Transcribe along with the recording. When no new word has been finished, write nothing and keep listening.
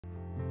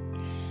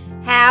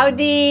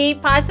Howdy,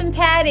 Possum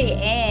Patty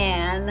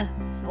and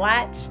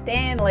Flat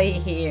Stanley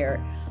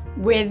here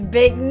with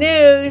big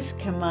news.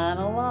 Come on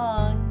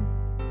along.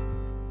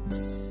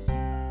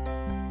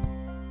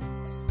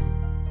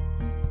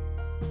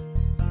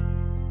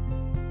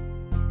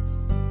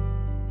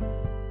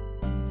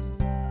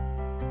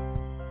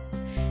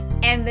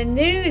 And the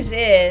news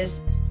is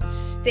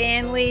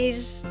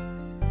Stanley's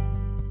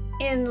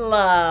in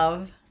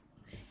love.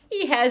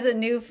 He has a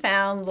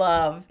newfound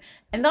love.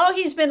 And though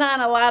he's been on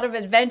a lot of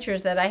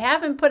adventures that I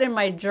haven't put in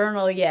my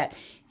journal yet,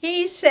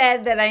 he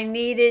said that I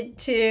needed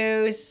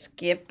to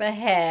skip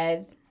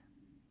ahead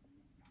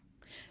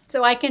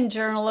so I can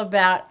journal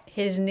about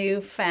his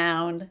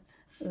newfound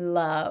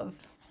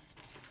love.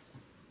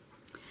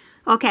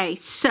 Okay,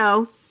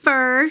 so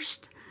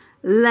first,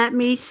 let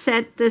me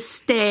set the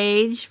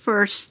stage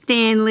for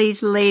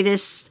Stanley's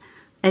latest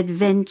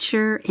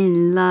adventure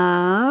in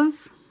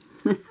love.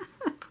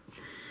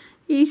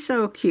 He's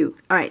so cute.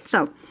 All right,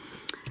 so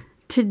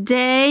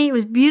today, it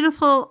was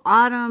beautiful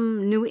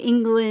autumn New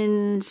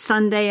England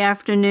Sunday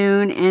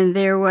afternoon, and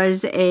there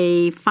was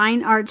a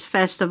fine arts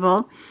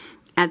festival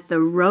at the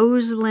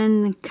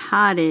Roseland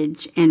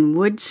Cottage in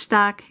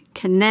Woodstock,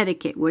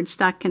 Connecticut.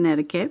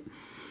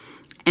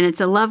 And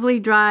it's a lovely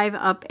drive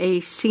up a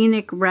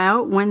scenic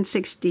route,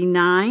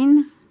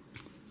 169.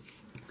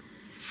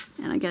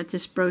 And I got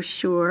this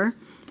brochure.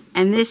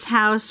 And this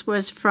house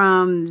was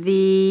from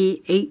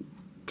the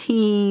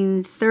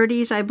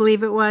 1830s, I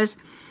believe it was.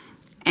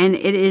 And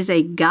it is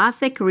a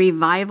Gothic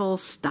revival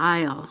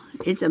style.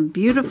 It's a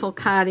beautiful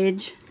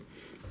cottage,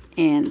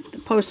 and the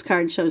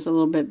postcard shows a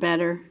little bit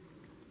better.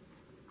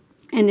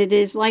 And it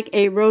is like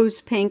a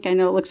rose pink. I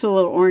know it looks a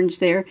little orange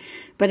there,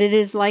 but it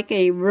is like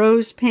a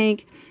rose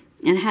pink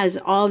and has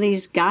all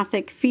these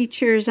Gothic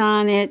features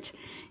on it.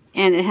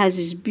 And it has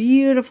these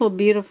beautiful,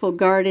 beautiful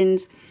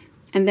gardens.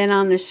 And then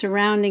on the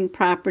surrounding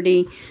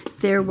property,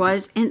 there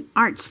was an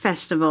arts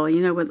festival,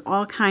 you know, with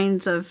all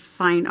kinds of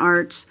fine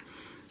arts.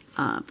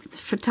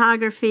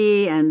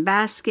 Photography and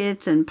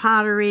baskets and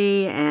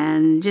pottery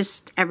and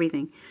just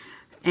everything.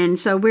 And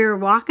so we were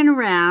walking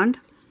around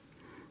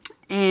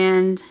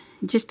and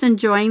just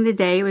enjoying the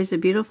day. It was a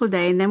beautiful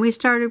day. And then we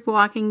started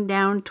walking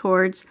down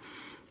towards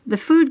the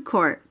food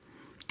court.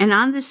 And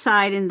on the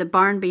side in the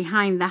barn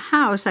behind the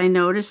house, I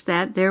noticed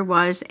that there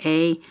was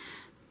a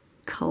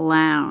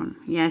clown.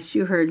 Yes,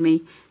 you heard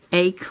me.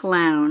 A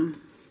clown.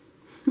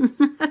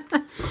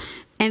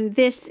 And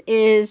this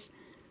is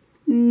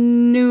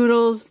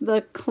Noodles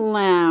the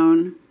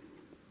clown.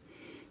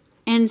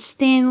 And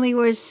Stanley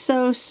was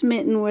so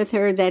smitten with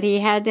her that he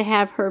had to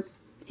have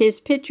his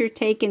picture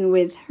taken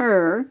with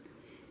her.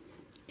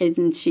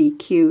 Isn't she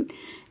cute?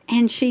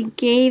 And she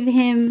gave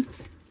him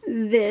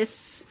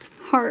this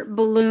heart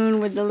balloon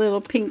with the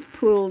little pink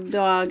poodle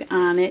dog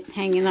on it,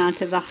 hanging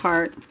onto the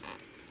heart.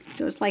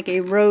 So it's like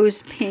a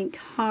rose pink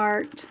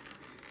heart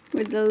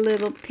with the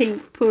little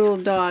pink poodle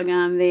dog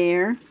on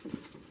there.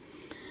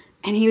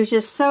 And he was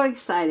just so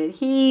excited.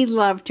 He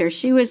loved her.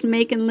 She was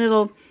making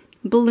little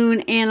balloon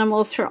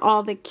animals for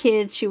all the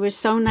kids. She was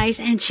so nice.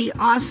 And she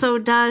also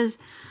does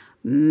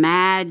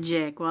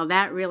magic. Well,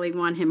 that really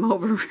won him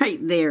over right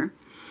there.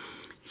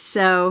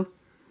 So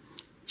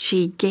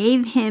she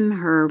gave him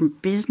her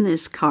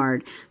business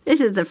card.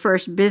 This is the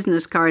first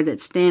business card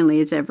that Stanley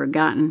has ever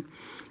gotten.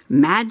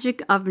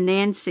 Magic of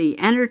Nancy.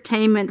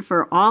 Entertainment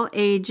for all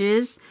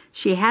ages.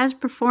 She has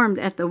performed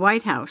at the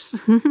White House.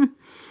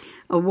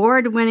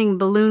 Award-winning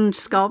balloon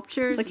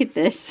sculptures. Look at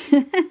this.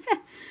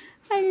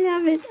 I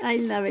love it. I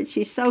love it.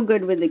 She's so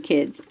good with the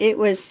kids. It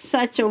was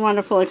such a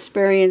wonderful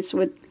experience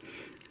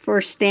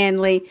for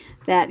Stanley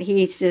that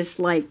he's just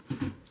like,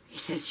 he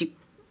says, you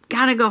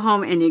got to go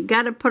home and you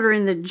got to put her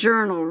in the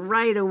journal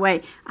right away.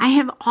 I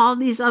have all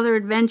these other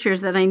adventures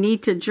that I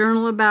need to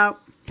journal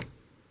about.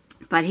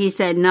 But he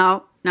said,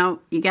 no,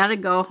 you got to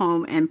go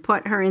home and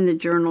put her in the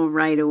journal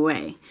right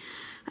away.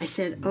 I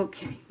said,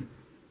 okay.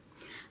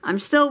 I'm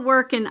still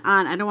working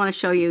on, I don't want to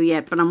show you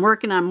yet, but I'm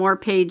working on more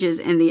pages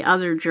in the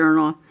other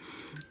journal.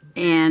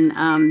 And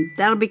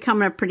that'll be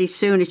coming up pretty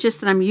soon. It's just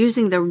that I'm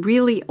using the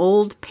really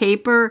old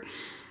paper,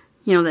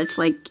 you know, that's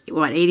like,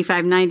 what,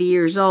 85, 90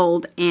 years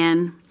old.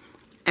 And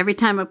every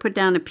time I put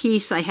down a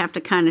piece, I have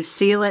to kind of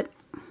seal it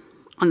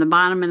on the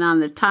bottom and on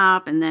the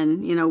top. And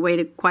then, you know,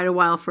 wait quite a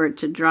while for it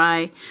to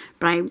dry.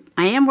 But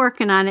I am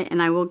working on it, and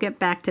I will get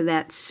back to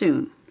that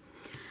soon.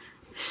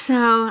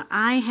 So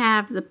I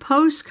have the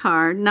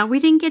postcard. Now, we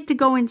didn't get to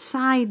go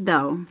inside,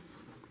 though.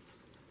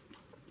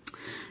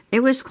 It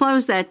was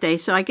closed that day,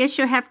 so I guess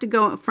you'll have to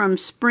go from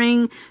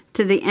spring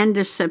to the end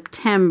of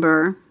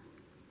September.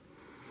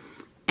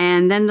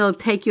 And then they'll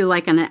take you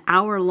like on an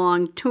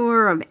hour-long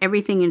tour of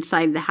everything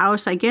inside the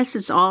house. I guess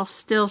it's all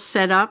still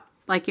set up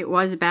like it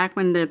was back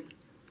when the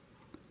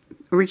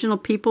original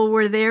people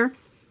were there.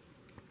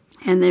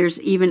 And there's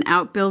even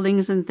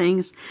outbuildings and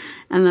things.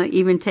 And they'll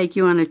even take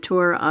you on a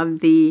tour of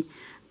the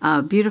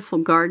beautiful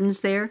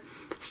gardens there.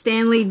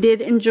 Stanley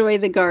did enjoy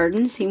the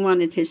gardens. He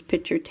wanted his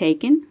picture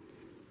taken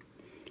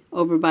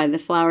over by the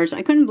flowers.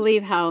 I couldn't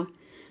believe how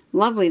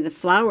lovely the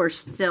flowers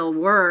still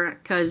were,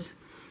 because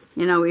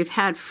You know, we've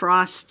had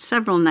frost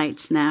several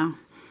nights now.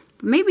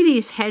 But maybe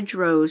these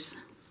hedgerows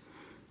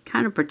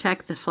kind of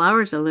protect the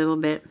flowers a little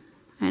bit.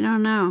 I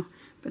don't know.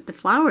 But the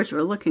flowers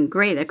were looking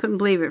great. I couldn't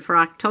believe it for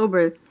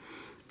October.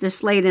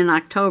 This late in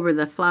October,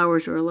 the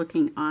flowers were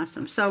looking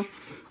awesome. So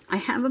I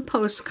have a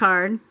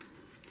postcard.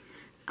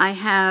 I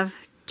have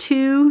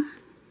 2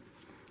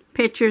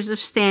 pictures of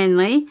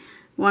Stanley.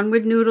 One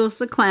with Noodles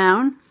the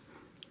Clown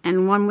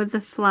and one with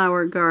the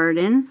flower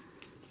garden.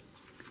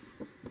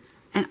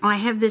 And I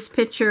have this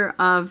picture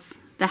of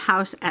the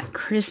house at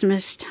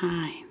Christmas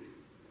time.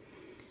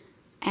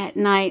 At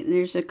night,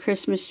 there's a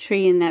Christmas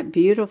tree in that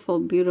beautiful,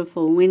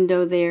 beautiful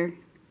window there.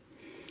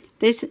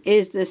 This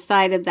is the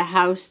side of the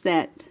house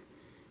that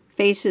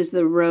faces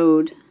the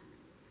road.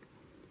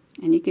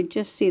 And you could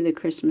just see the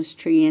Christmas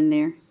tree in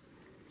there.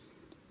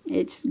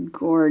 It's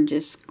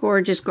gorgeous,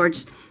 gorgeous,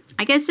 gorgeous.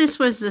 I guess this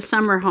was the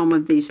summer home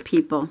of these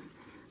people.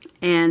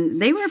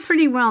 And they were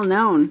pretty well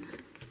known.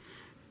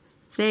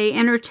 They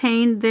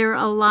entertained there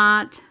a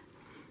lot.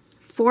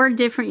 4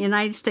 different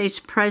United States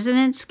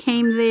presidents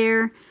came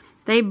there.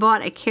 They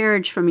bought a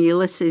carriage from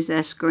Ulysses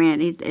S.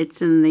 Grant.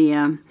 It's in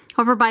the,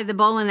 over by the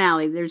bowling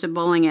alley. There's a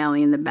bowling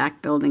alley in the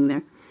back building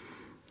there.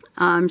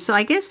 So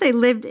I guess they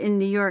lived in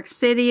New York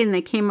City and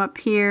they came up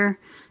here,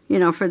 you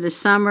know, for the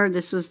summer.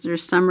 This was their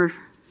summer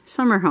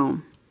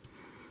home.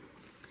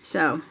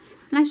 So,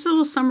 nice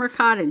little summer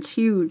cottage.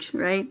 Huge,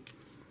 right?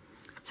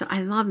 So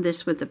I love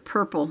this with the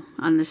purple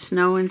on the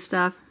snow and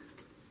stuff.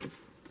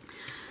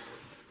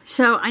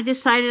 So I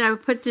decided I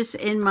would put this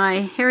in my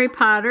Harry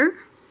Potter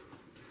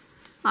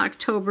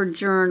October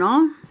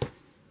journal.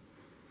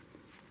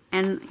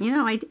 And, you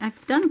know,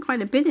 I've done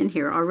quite a bit in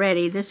here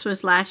already. This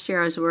was last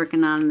year I was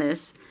working on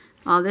this.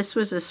 Oh, this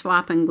was a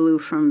swap and glue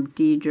from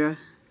Deidre.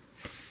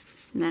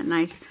 Isn't that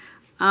nice?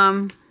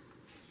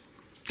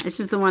 This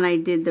is the one I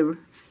did the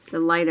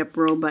light up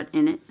robot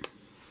in it.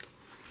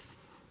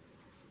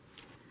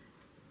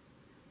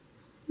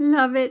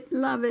 Love it,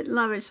 love it,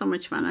 love it. So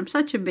much fun. I'm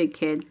such a big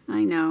kid.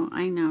 I know.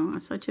 I'm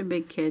such a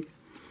big kid.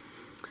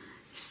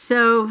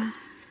 So,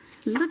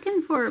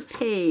 looking for a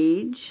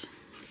page.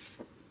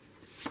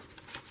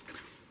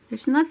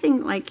 There's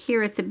nothing like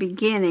here at the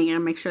beginning. I'll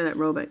make sure that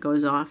robot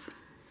goes off.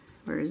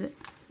 Where is it?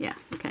 Yeah,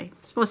 okay.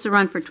 It's supposed to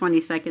run for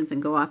 20 seconds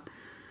and go off.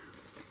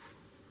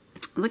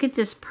 Look at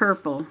this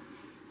purple.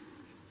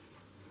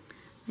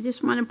 I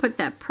just want to put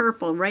that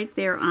purple right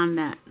there on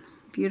that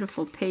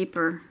beautiful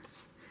paper.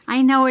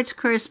 I know it's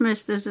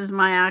Christmas. This is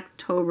my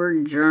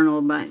October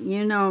journal, but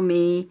you know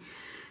me.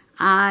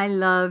 I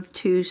love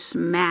to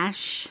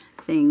smash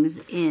things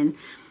in.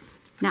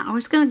 Now, I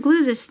was going to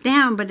glue this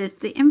down, but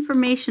the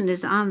information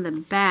is on the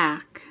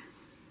back.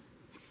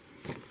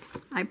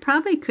 I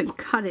probably could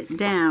cut it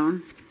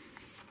down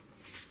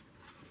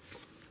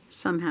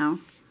somehow.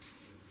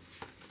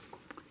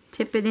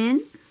 Tip it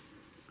in.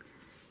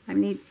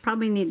 I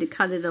probably need to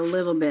cut it a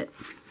little bit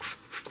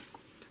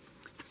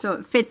so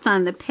it fits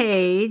on the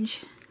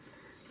page.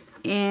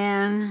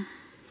 And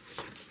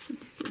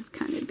this is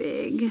kind of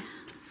big.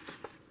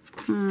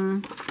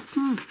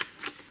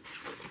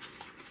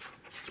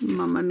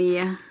 Mamma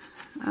mia.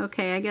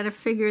 Okay, I got to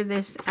figure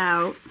this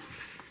out.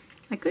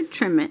 I could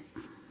trim it.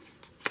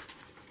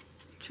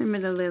 Trim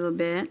it a little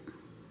bit.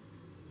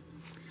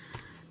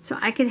 So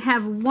I could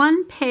have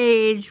one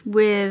page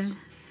with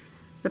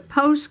the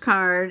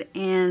postcard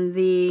and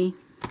the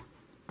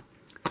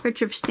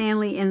picture of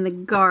Stanley in the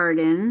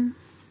garden.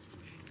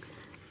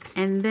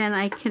 And then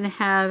I can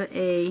have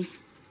I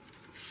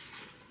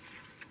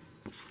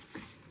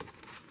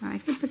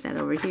can put that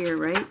over here,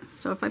 right?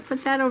 So if I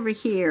put that over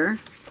here,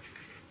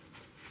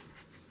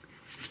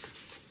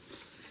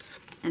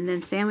 and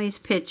then Stanley's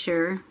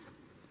picture,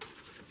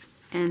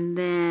 and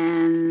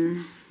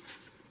then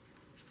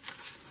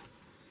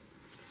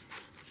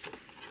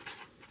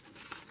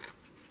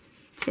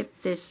tip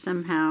this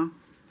somehow.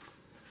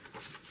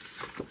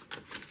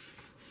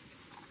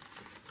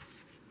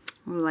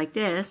 Like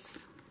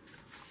this.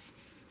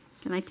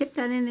 Can I tip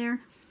that in there?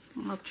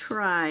 I'll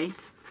try.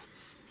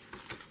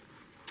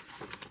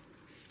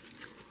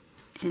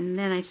 And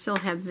then I still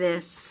have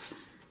this.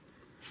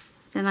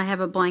 Then I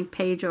have a blank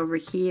page over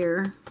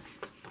here.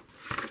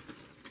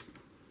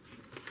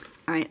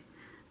 All right,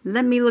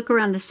 let me look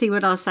around to see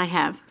what else I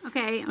have.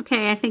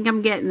 Okay, I think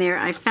I'm getting there.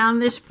 I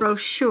found this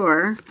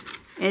brochure.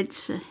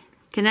 It's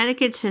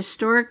Connecticut's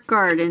Historic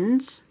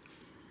Gardens.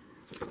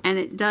 And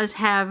it does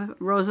have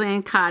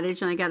Roseland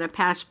Cottage, and I got a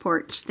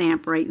passport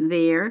stamp right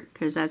there,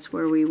 because that's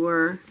where we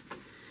were.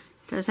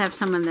 It does have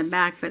some on the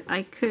back, but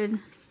I could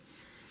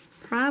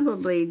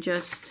probably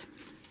just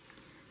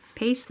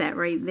paste that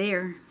right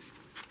there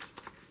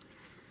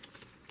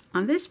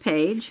on this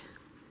page.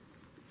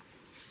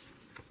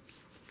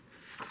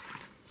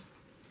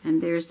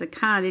 And there's the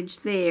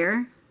cottage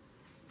there.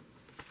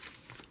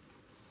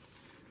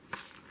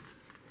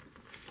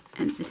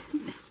 And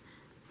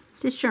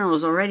this journal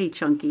is already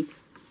chunky.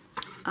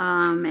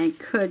 I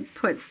could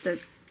put the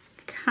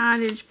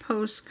cottage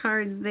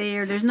postcard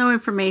there. There's no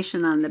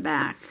information on the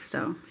back,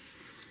 so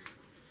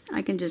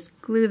I can just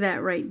glue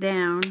that right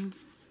down.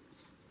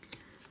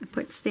 I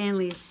put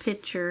Stanley's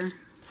picture,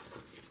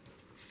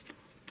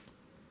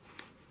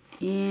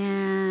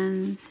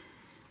 and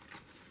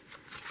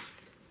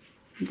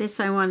this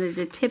I wanted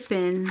to tip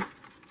in,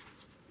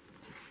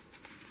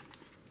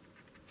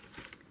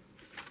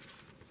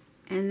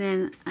 and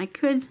then I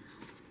could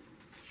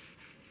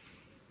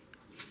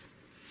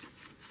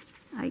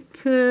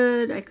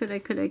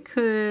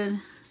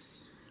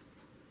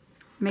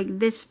make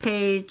this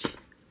page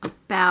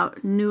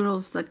about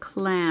Noodles the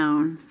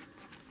Clown.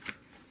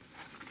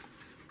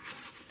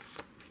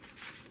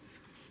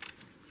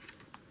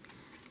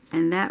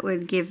 And that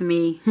would give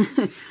me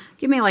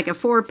like a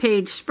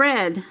 4-page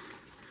spread.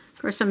 Of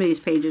course, some of these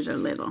pages are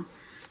little.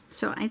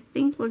 So I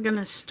think we're going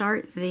to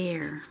start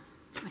there.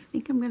 I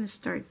think I'm going to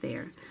start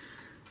there.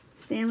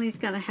 Stanley's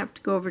going to have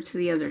to go over to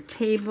the other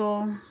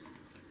table.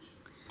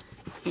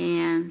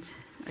 And,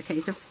 okay,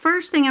 the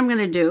first thing I'm going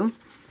to do,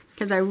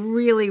 because I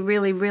really,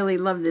 really, really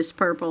love this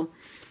purple,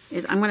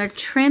 is I'm going to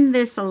trim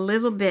this a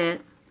little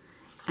bit,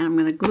 and I'm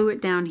going to glue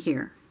it down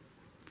here.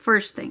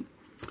 First thing.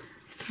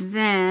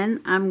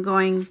 Then I'm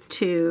going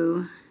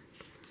to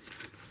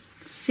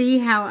see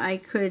how I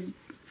could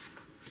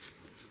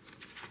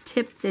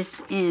tip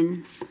this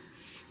in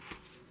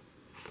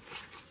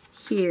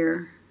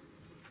here.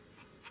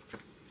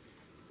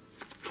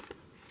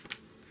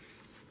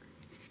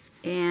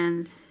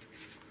 And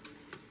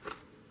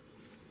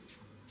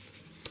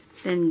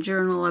then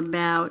journal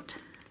about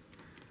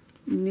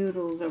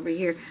Noodles over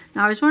here.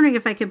 Now I was wondering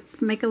if I could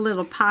make a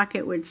little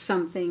pocket with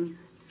something,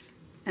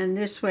 and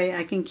this way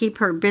I can keep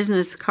her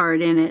business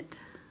card in it.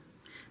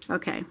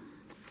 Okay.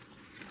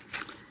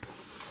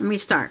 Let me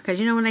start, because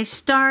you know when I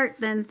start,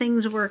 then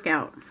things work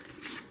out.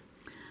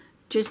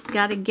 Just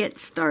got to get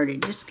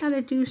started. Just got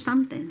to do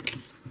something.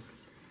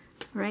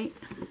 Right?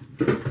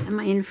 Am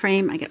I in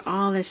frame? I got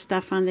all this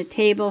stuff on the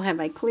table. Have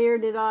I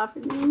cleared it off?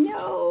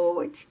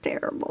 No, it's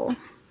terrible.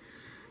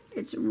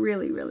 It's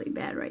really, really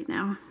bad right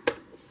now.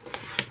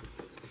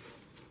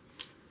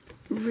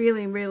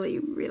 Really, really,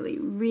 really,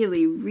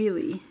 really,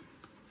 really.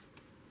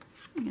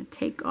 I'm going to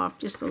take off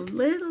just a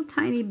little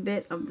tiny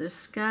bit of the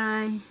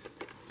sky.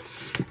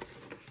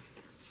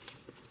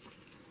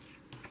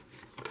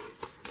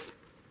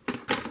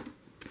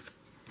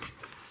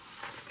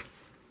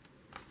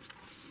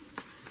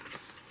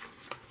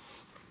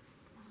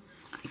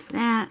 Like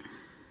that.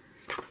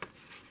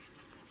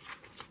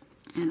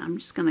 And I'm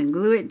just going to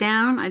glue it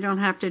down. I don't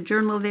have to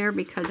journal there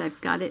because I've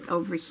got it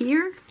over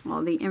here,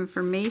 all the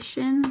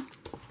information.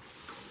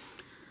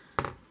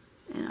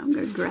 And I'm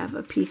going to grab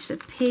a piece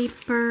of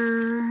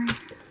paper,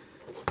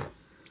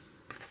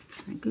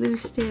 a glue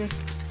stick.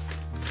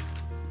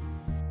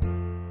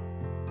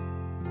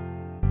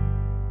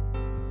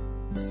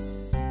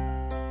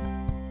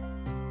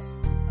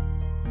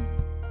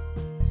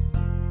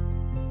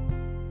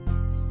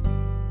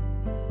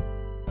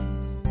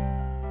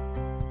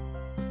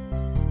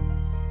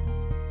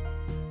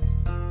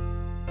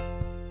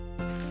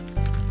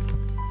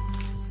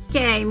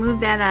 Okay, move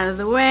that out of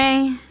the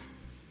way.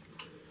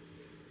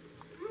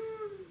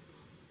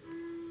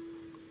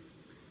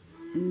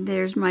 And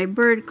there's my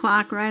bird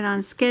clock right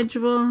on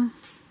schedule.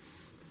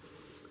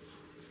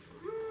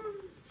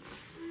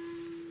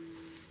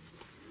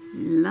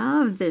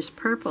 Love this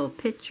purple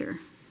picture.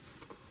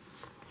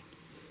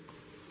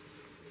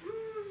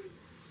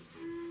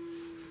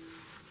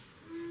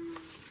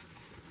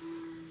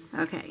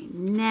 Okay,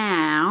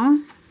 now,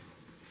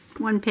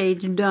 one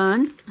page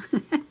done.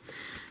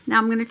 Now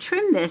I'm going to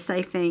trim this,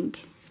 I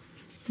think,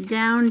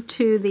 down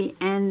to the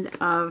end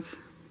of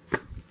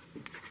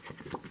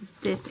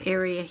this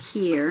area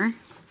here.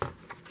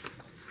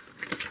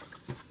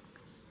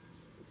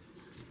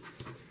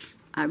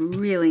 I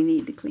really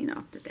need to clean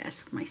off the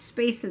desk. My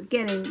space is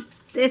getting,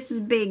 this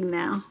is big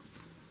now.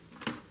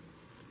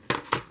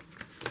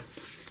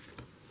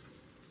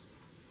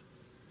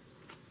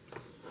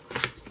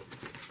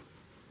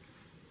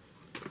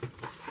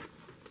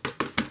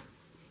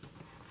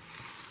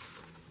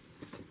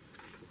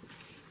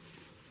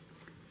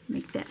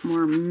 Make that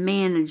more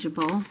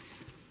manageable.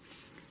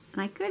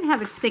 And I could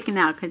have it sticking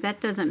out because that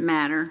doesn't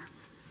matter.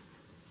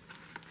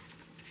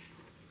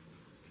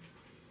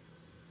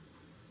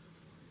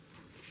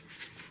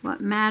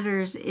 What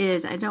matters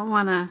is I don't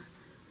want to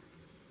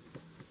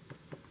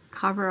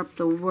cover up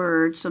the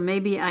word, so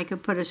maybe I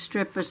could put a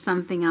strip of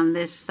something on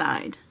this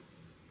side.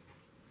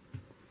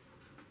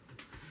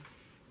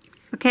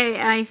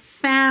 Okay, I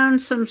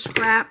found some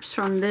scraps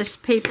from this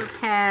paper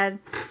pad.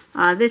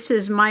 This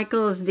is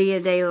Michael's Dia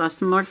de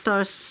los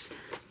Muertos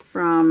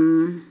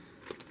from,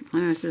 I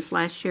don't know, is this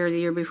last year or the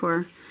year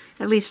before?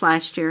 At least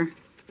last year.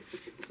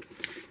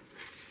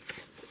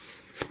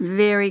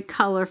 Very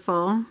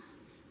colorful.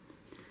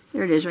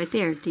 There it is right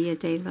there, Dia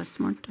de los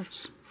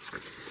Muertos.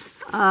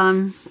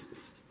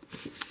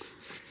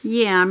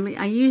 Yeah,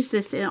 I use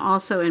this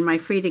also in my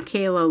Frida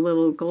Kahlo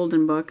little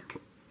golden book.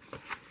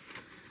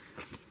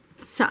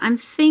 So I'm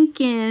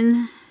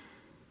thinking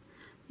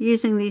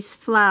using these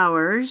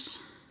flowers,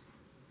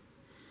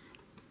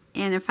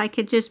 and if I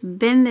could just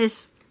bend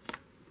this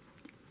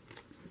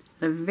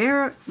a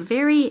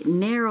very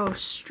narrow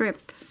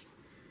strip.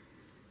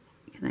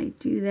 Can I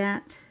do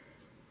that?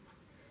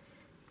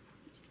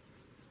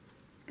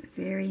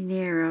 Very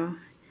narrow.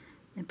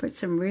 And put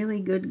some really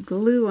good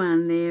glue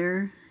on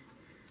there.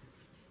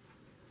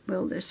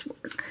 Will this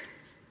work?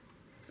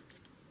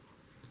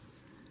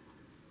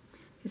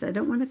 Because I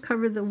don't want to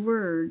cover the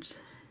words.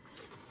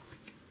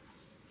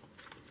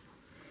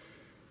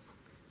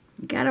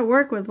 You got to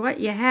work with what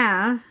you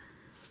have.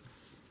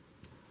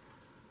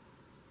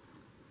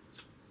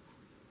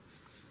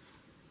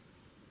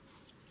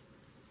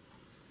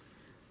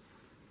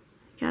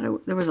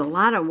 There was a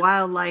lot of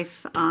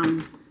wildlife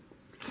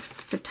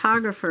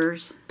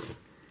photographers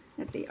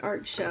at the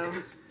art show.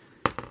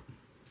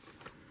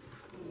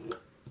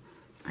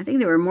 I think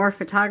there were more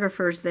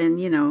photographers than,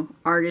 you know,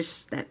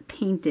 artists that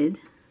painted.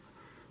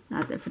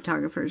 Not that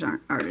photographers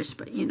aren't artists,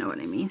 but you know what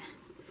I mean.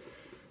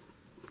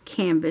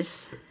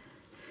 Canvas.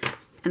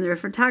 And there were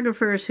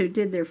photographers who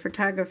did their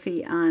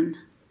photography on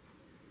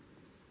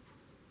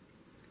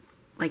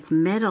like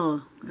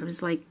metal. It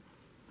was like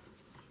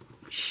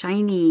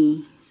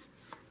shiny,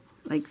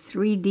 like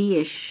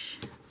 3D-ish,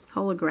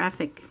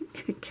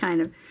 holographic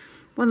kind of.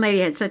 One lady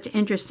had such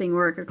interesting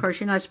work. Of course,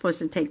 you're not supposed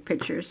to take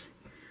pictures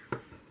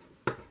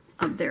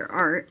of their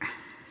art.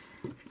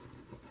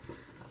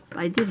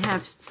 I did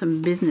have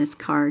some business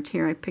cards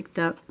here I picked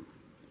up.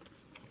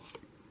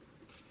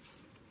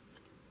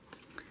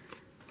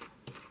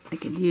 I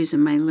could use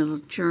in my little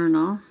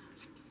journal.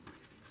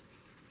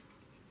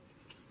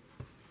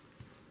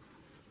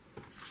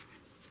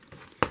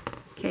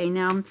 Okay,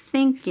 now I'm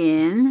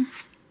thinking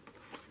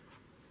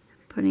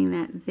putting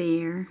that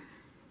there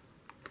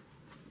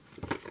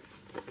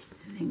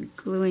and then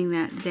gluing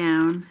that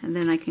down, and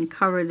then I can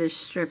cover this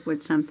strip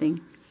with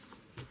something.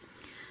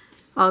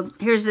 Oh,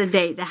 here's the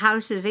date. The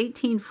house is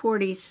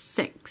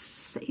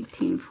 1846.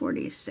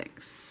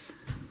 1846.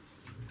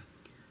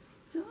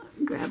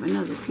 Grab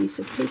another piece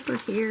of paper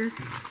here.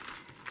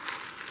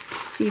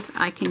 See if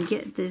I can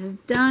get this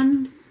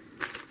done.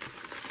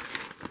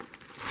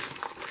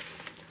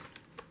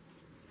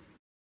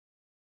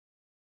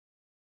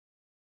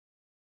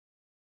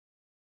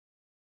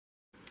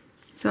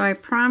 So I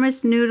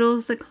promised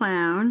Noodles the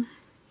clown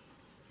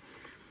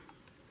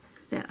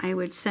that I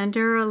would send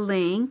her a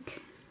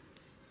link.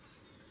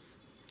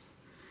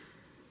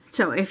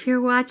 So if you're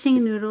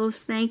watching, Noodles,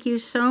 thank you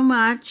so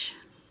much.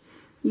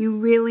 You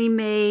really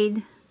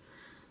made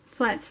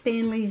Flat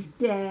Stanley's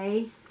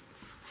day.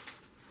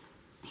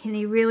 And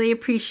he really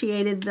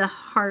appreciated the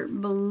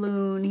heart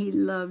balloon. He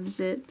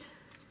loves it.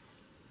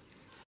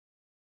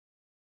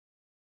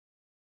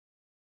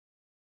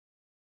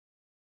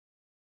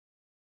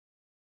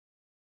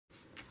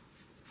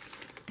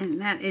 And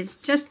that is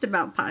just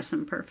about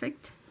possum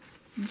perfect.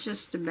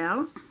 Just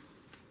about.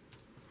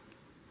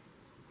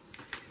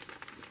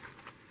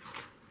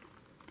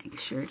 Make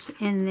sure it's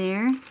in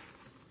there.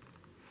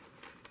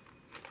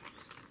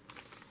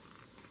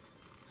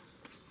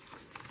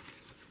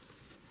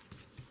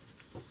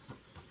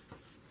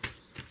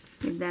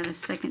 Give that a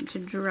second to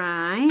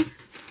dry.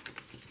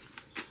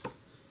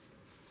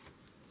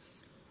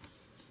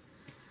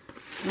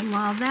 And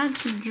while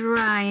that's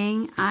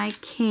drying, I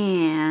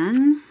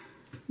can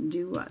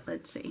do what?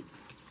 Let's see.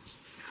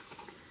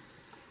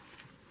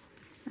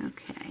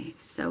 Okay,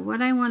 so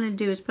what I want to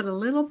do is put a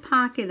little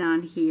pocket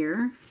on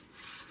here.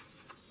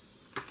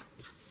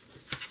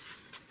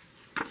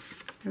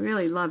 I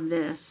really love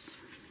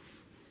this.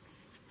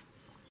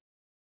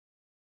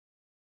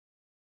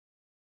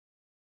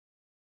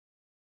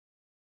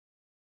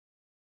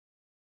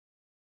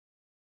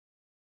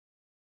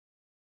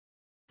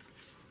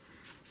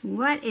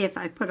 What if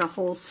I put a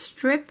whole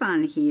strip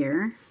on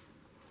here,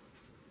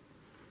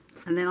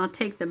 and then I'll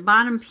take the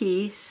bottom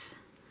piece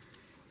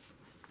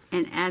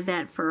and add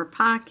that for a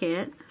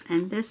pocket,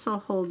 and this will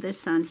hold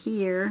this on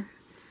here,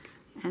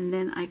 and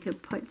then I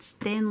could put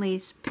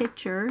Stanley's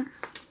picture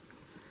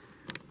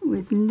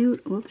with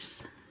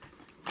Noodles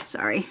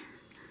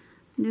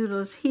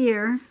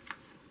here,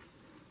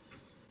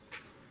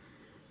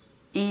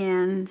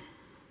 and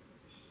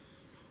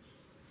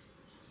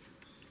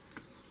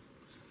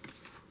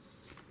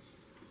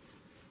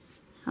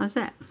how's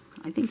that?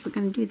 I think we're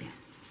going to do that.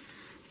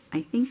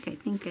 I think.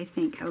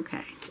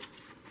 Okay.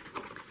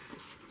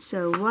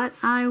 So what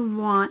I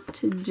want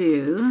to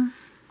do,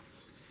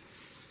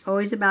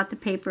 always about the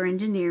paper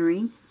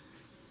engineering,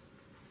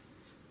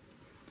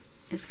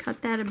 is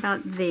cut that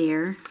about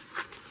there.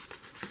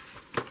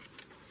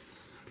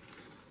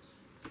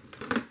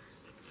 Cut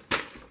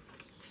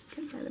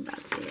that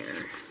about there.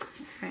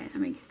 All right, let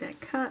me get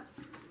that cut.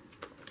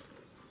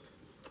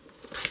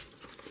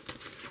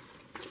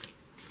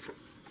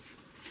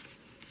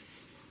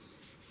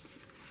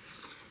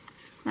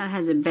 That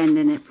has a bend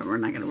in it, but we're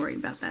not going to worry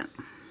about that.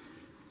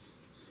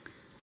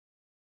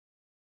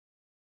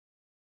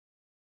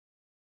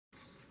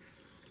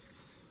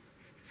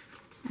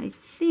 I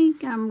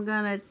think I'm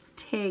going to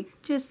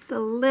take just a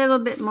little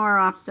bit more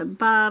off the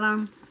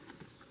bottom.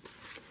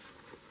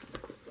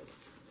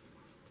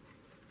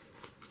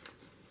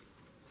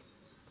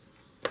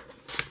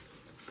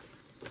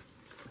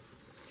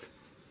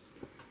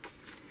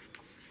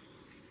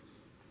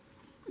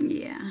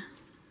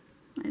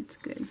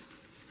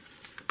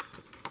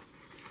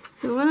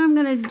 what I'm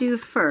going to do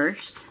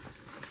first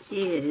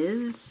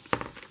is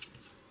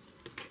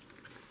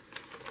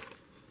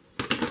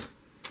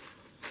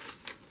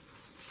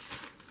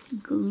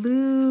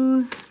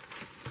glue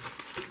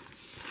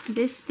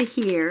this to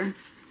here,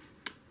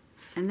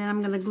 and then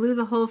I'm going to glue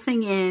the whole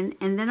thing in,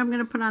 and then I'm going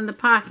to put on the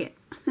pocket.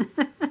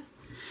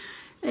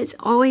 It's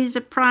always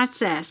a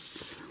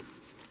process.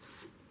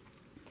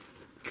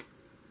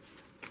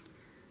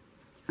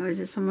 Oh, is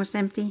this almost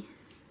empty?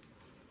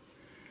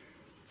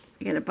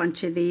 I got a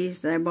bunch of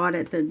these that I bought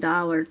at the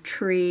Dollar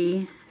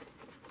Tree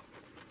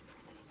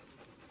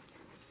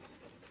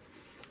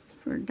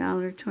for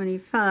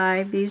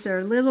 $1.25. These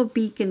are little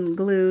beacon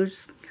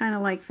glues, kind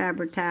of like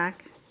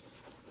Fabri-Tac.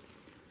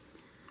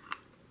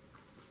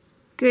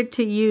 Good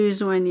to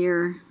use when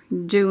you're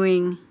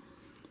doing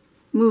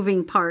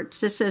moving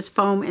parts. This says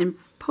foam and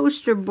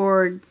poster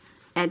board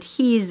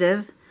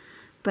adhesive,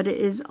 but it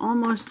is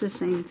almost the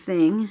same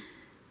thing.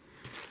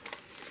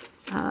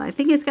 I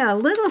think it's got a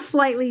little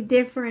slightly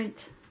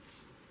different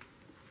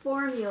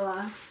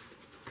formula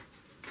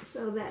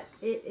so that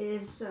it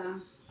is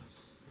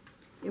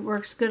it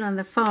works good on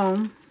the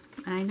foam.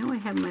 I know I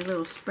have my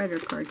little spreader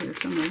card here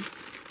somewhere.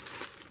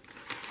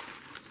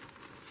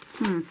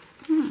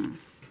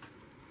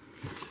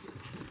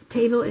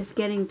 Table is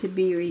getting to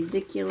be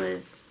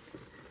ridiculous.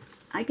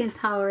 I can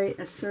tolerate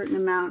a certain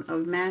amount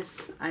of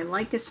mess. I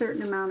like a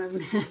certain amount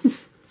of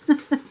mess.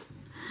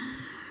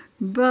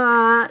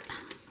 But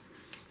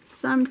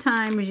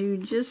sometimes you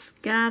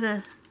just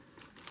gotta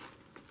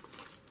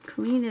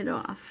clean it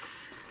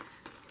off.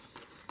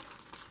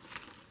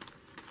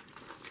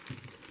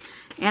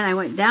 And I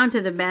went down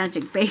to the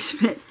magic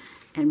basement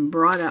and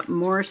brought up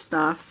more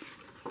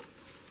stuff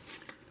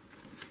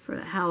for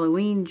the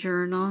Halloween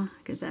journal,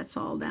 because that's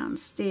all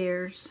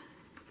downstairs.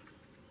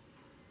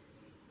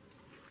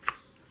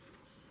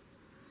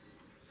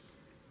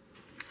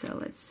 So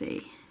let's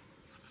see.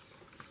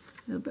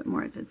 A little bit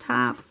more at the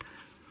top.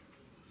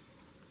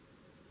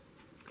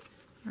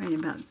 Right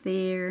about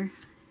there.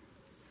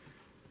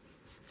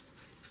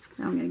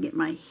 Now I'm going to get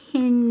my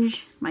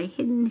hinge, my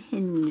hidden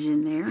hinge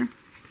in there.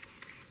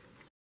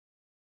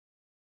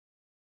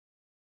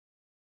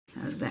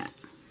 How's that?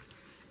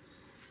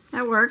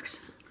 That works,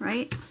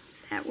 right?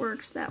 That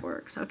works, that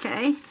works.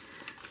 Okay.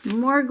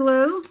 More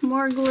glue,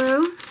 more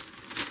glue.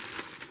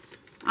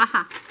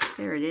 Aha,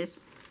 there it is.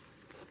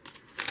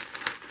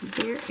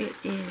 There it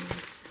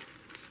is.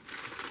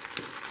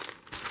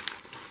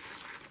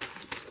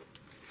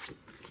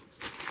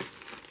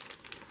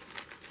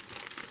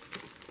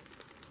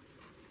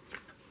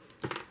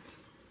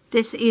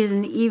 This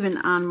isn't even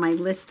on my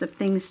list of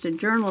things to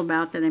journal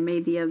about that I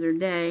made the other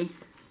day.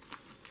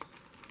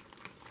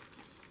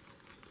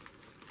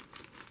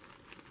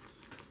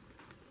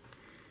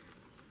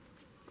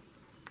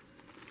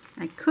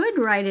 I could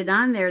write it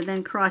on there,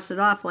 then cross it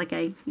off like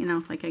I,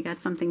 like I got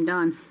something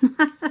done.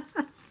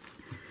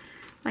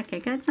 Like I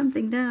got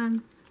something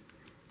done.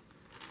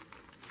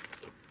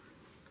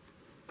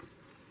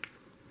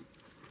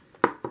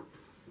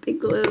 Big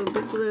glue,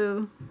 big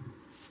glue.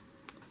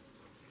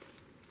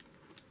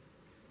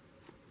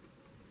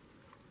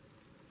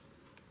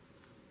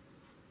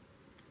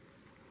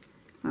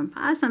 When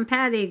Possum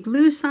Patty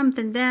glues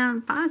something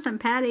down, Possum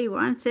Patty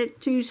wants it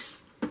to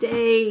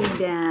stay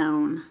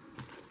down.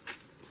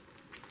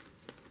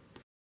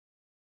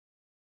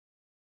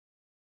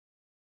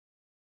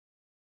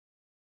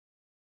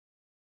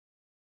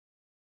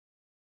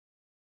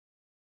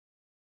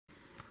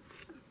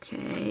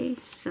 Okay,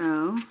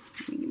 so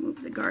let me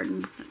move the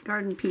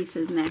garden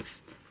pieces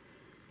next.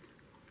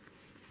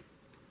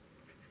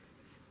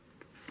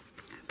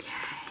 Okay,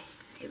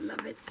 I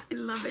love it, I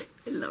love it,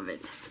 I love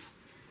it.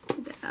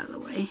 Get that out of the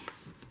way.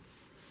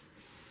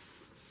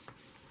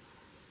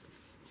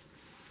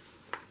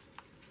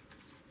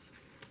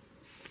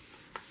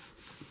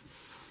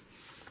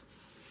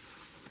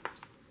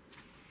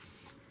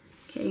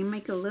 Okay,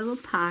 make a little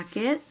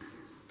pocket.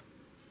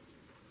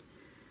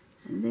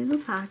 A little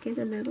pocket,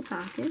 a little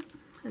pocket,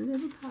 a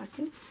little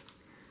pocket,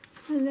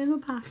 a little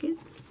pocket.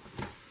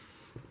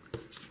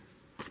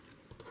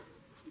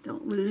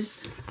 Don't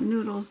lose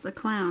Noodles the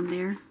clown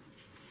there.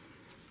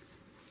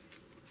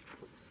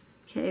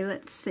 Okay,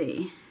 let's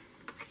see.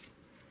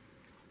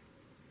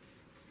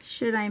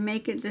 Should I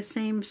make it the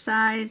same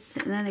size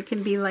and then it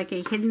can be like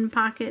a hidden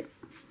pocket?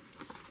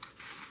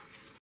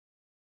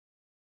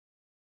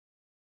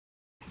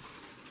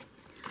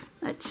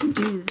 Let's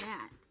do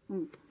that.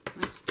 Ooh,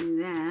 let's do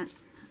that.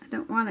 I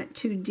don't want it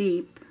too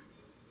deep.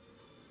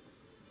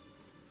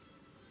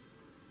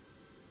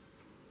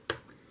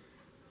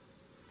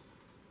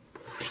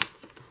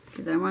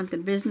 Because I want the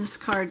business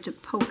card to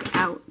poke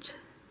out.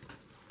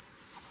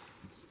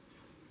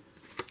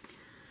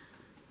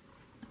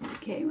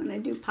 Okay, when I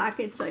do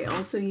pockets, I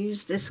also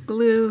use this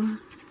glue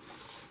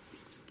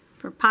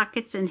for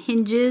pockets and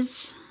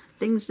hinges,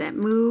 things that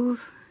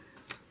move.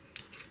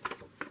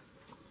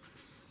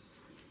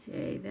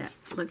 Okay, that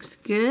looks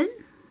good.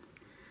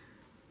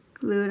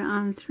 Glue it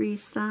on 3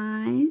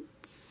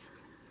 sides.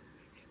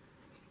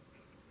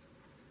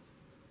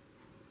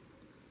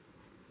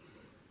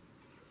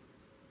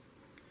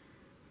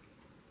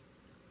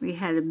 We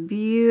had a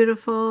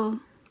beautiful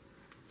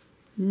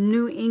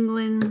New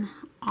England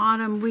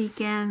autumn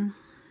weekend.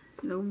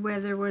 The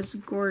weather was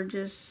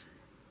gorgeous.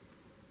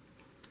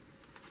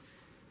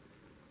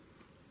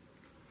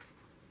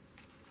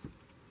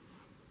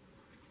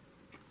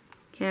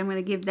 Okay, I'm going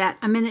to give that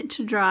a minute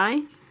to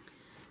dry.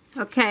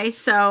 Okay,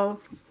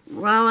 so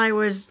while I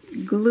was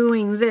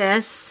gluing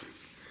this,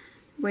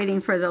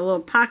 waiting for the little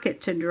pocket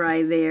to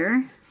dry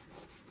there,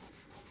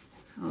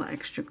 a little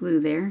extra glue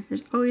there.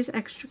 There's always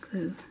extra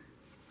glue.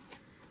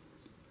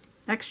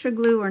 Extra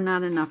glue or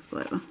not enough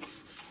glue.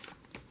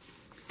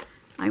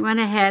 I went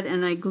ahead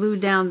and I glued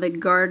down the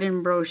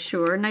garden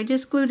brochure, and I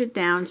just glued it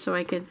down so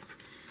I could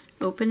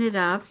open it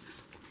up,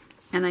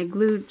 and I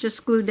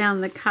just glued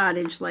down the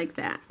cottage like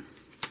that.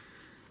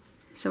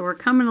 So we're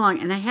coming along,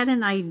 and I had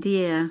an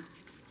idea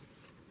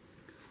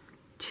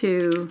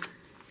to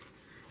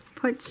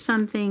put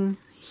something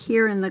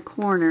here in the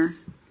corner,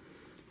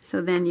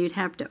 so then you'd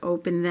have to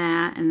open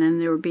that, and then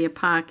there would be a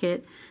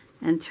pocket,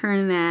 and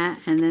turn that,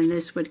 and then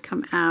this would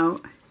come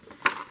out,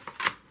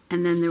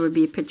 and then there would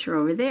be a picture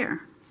over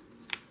there,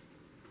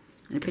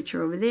 and a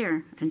picture over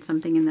there, and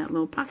something in that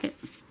little pocket.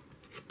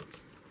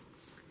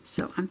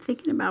 So I'm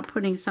thinking about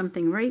putting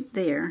something right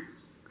there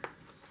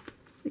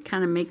to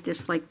kind of make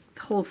this like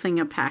the whole thing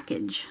a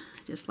package,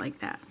 just like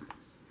that.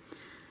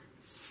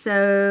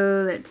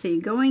 So let's see,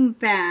 going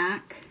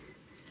back,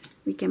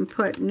 we can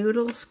put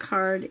Noodle's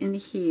card in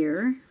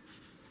here.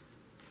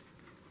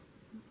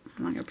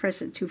 I'm not going to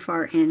press it too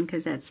far in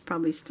because that's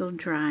probably still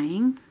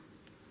drying.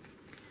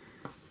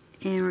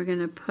 And we're going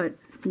to put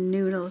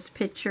Noodle's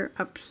picture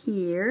up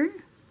here.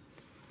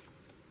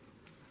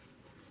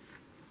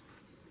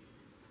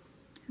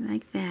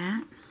 Like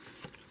that.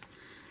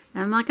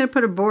 And I'm not going to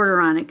put a border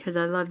on it because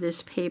I love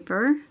this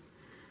paper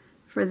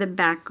for the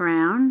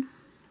background.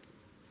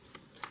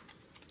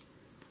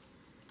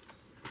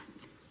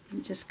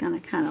 I'm just going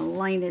to kind of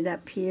line it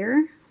up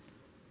here.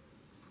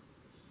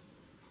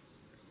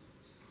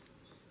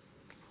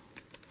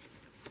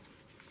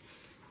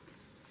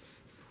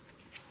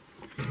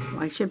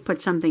 I should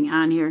put something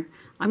on here.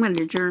 I'm going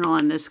to journal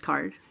on this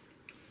card.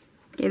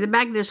 Okay, the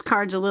back of this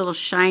card's a little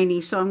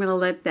shiny, so I'm going to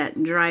let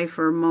that dry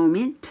for a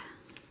moment.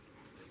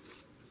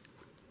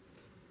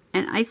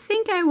 And I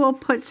think I will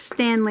put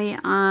Stanley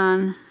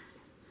on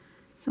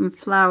some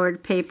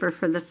flowered paper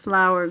for the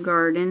flower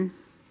garden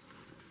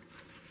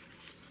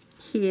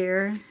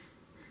here.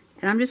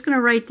 And I'm just going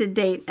to write the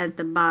date at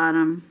the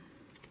bottom.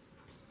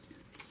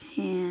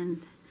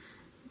 And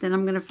then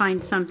I'm going to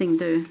find something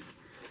to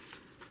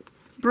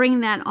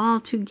bring that all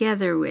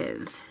together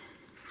with.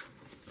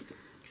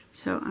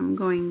 So I'm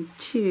going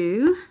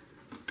to,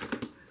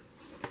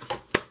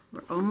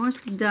 we're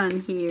almost done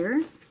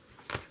here.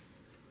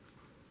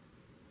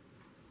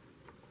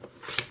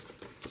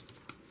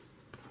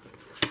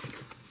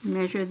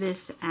 Measure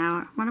this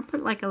out. I want to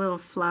put like a little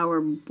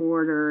flower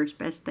border as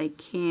best I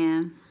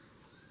can.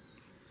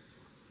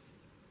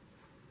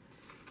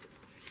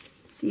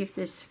 See if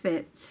this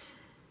fits.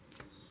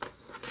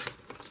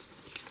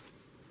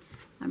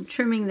 I'm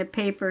trimming the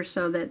paper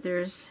so that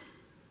there's,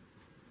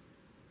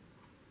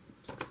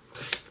 you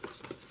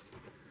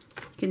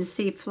can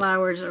see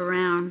flowers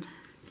around.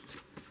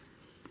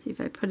 See if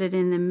I put it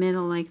in the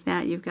middle like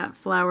that, you've got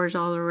flowers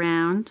all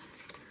around.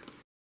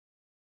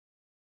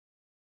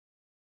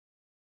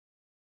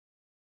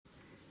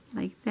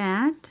 Like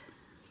that.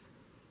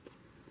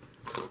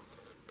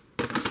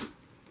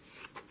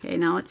 Okay,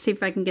 now let's see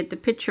if I can get the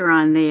picture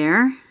on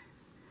there.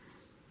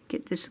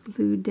 Get this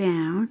glued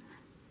down.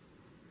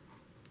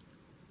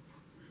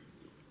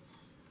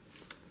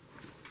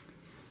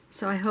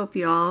 So I hope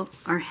you all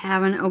are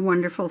having a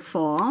wonderful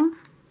fall.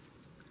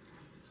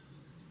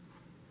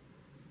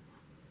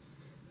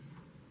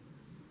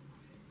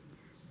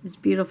 This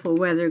beautiful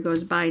weather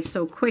goes by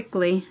so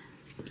quickly.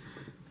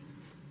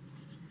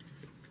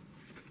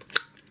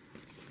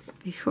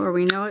 Before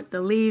we know it, the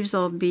leaves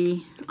will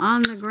be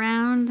on the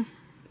ground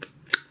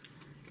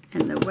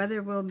and the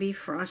weather will be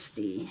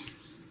frosty.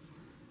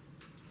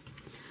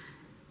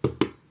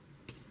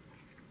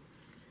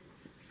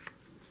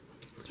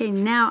 Okay,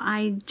 now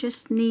I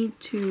just need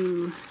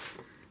to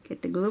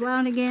get the glue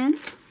out again.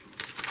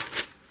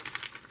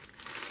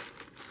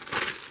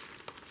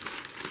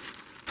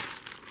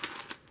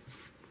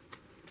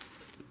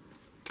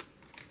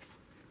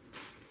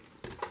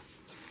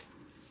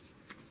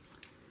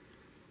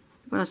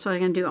 What else was I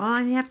going to do? All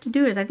I have to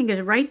do is, I think,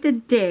 is write the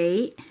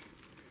date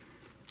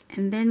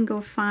and then go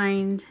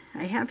find,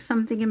 I have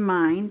something in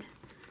mind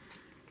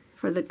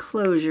for the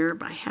closure,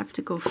 but I have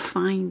to go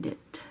find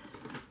it.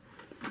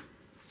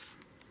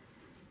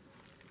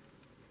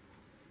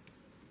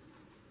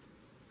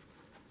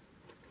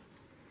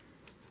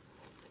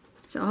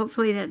 So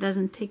hopefully that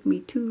doesn't take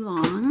me too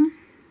long.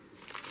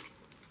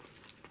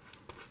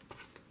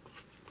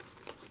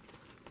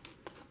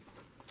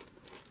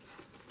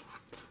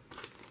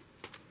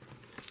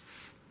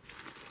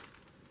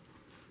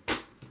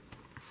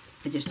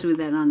 I just threw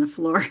that on the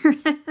floor.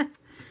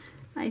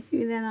 I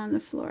threw that on the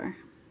floor.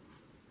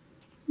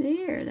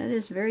 There, that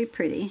is very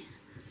pretty.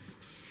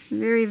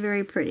 Very,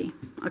 very pretty.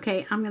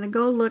 Okay, I'm going to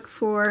go look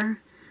for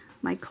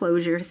my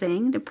closure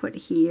thing to put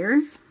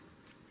here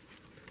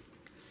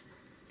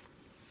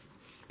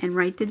and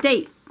write the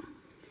date.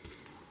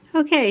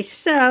 Okay,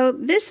 so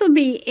this will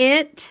be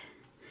it.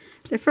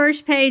 The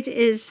first page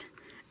is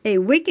a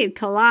wicked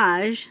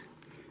collage.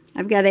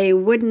 I've got a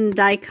wooden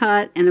die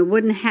cut and a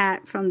wooden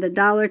hat from the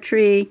Dollar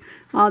Tree.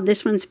 Oh,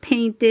 this one's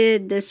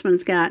painted. This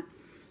one's got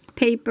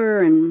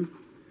paper and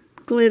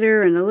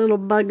glitter and a little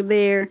bug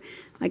there.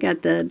 I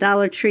got the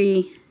Dollar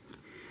Tree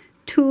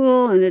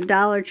tool and the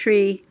Dollar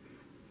Tree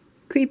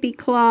creepy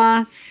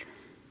cloth.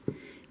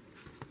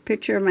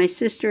 Picture of my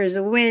sister as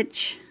a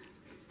witch.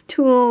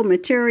 Tool,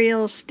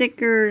 material,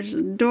 stickers,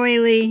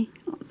 doily.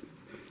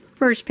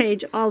 First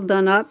page all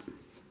done up.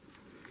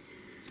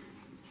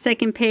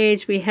 Second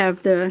page we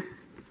have the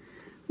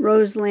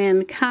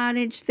Roseland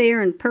Cottage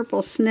there in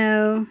purple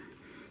snow.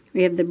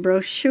 We have the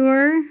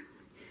brochure.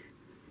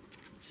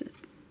 There's a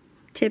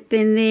tip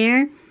in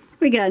there.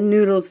 We got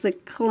Noodles the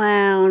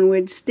Clown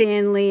with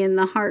Stanley and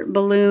the heart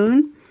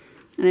balloon.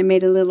 And I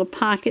made a little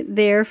pocket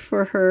there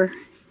for her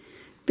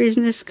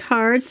business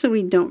card so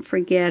we don't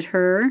forget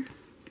her.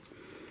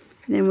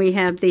 Then we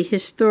have the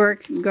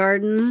Historic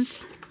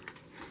Gardens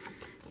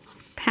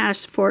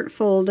passport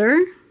folder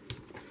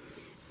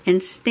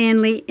and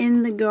Stanley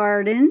in the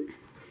garden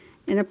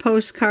and a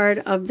postcard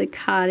of the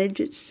cottage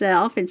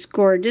itself. It's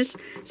gorgeous.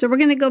 So we're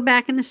going to go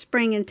back in the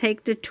spring and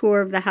take the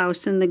tour of the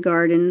house and the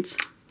gardens.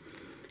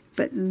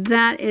 But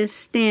that is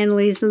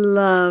Stanley's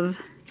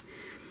love.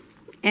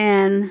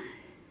 And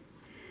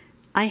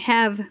I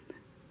have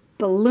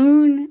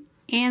balloon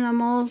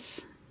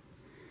animals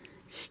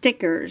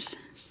stickers.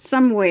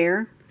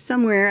 Somewhere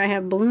I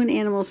have balloon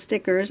animal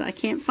stickers. I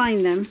can't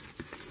find them.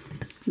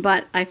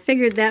 But I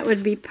figured that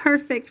would be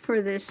perfect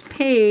for this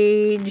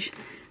page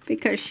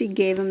because she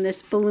gave him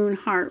this balloon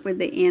heart with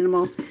the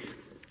animal.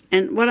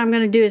 And what I'm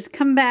going to do is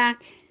come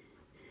back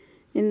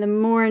in the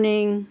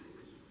morning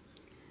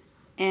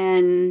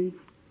and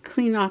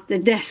clean off the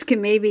desk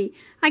and maybe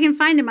I can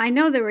find them. I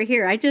know they were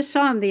here. I just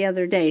saw them the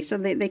other day, so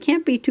they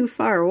can't be too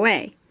far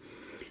away.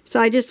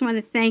 So I just want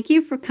to thank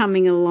you for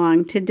coming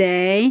along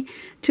today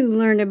to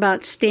learn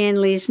about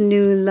Stanley's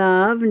new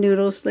love,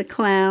 Noodles the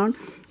Clown.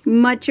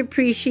 Much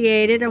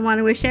appreciated. I want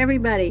to wish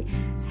everybody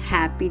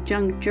happy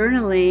junk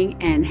journaling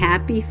and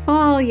happy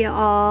fall, you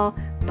all.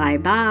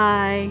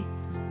 Bye-bye.